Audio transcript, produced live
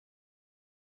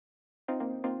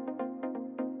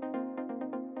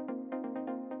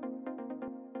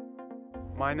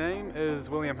My name is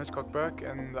William Hitchcock Burke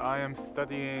and I am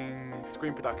studying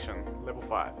screen production, level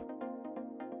 5.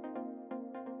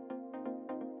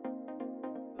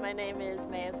 My name is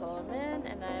Maya Solomon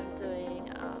and I'm doing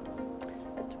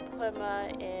a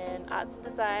diploma in arts and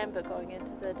design but going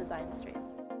into the design stream.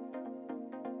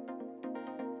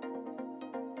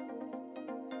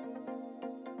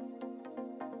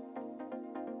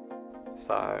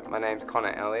 So my name's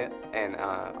Connor Elliott and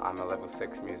I'm a level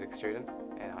 6 music student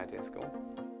at Idea School.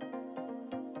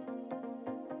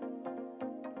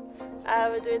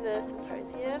 We're doing the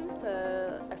symposium,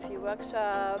 so a few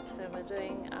workshops, and we're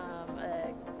doing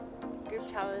a group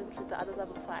challenge with the other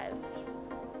level 5s.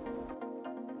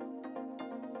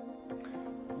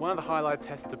 One of the highlights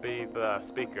has to be the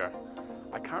speaker.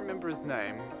 I can't remember his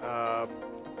name,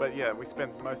 but yeah, we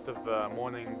spent most of the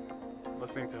morning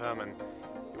listening to him, and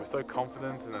he was so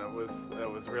confident, and it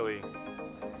was really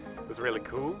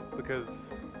cool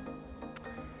because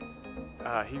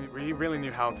he really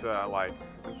knew how to like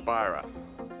inspire us.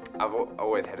 I've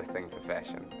always had a thing for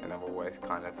fashion, and I've always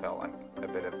kind of felt like a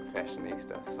bit of a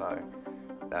fashionista. So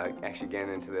actually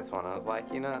getting into this one, I was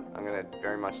like, you know, I'm going to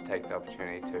very much take the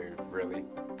opportunity to really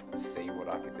see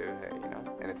what I could do here, you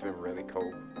know. And it's been really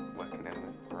cool working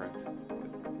in the rooms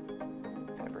with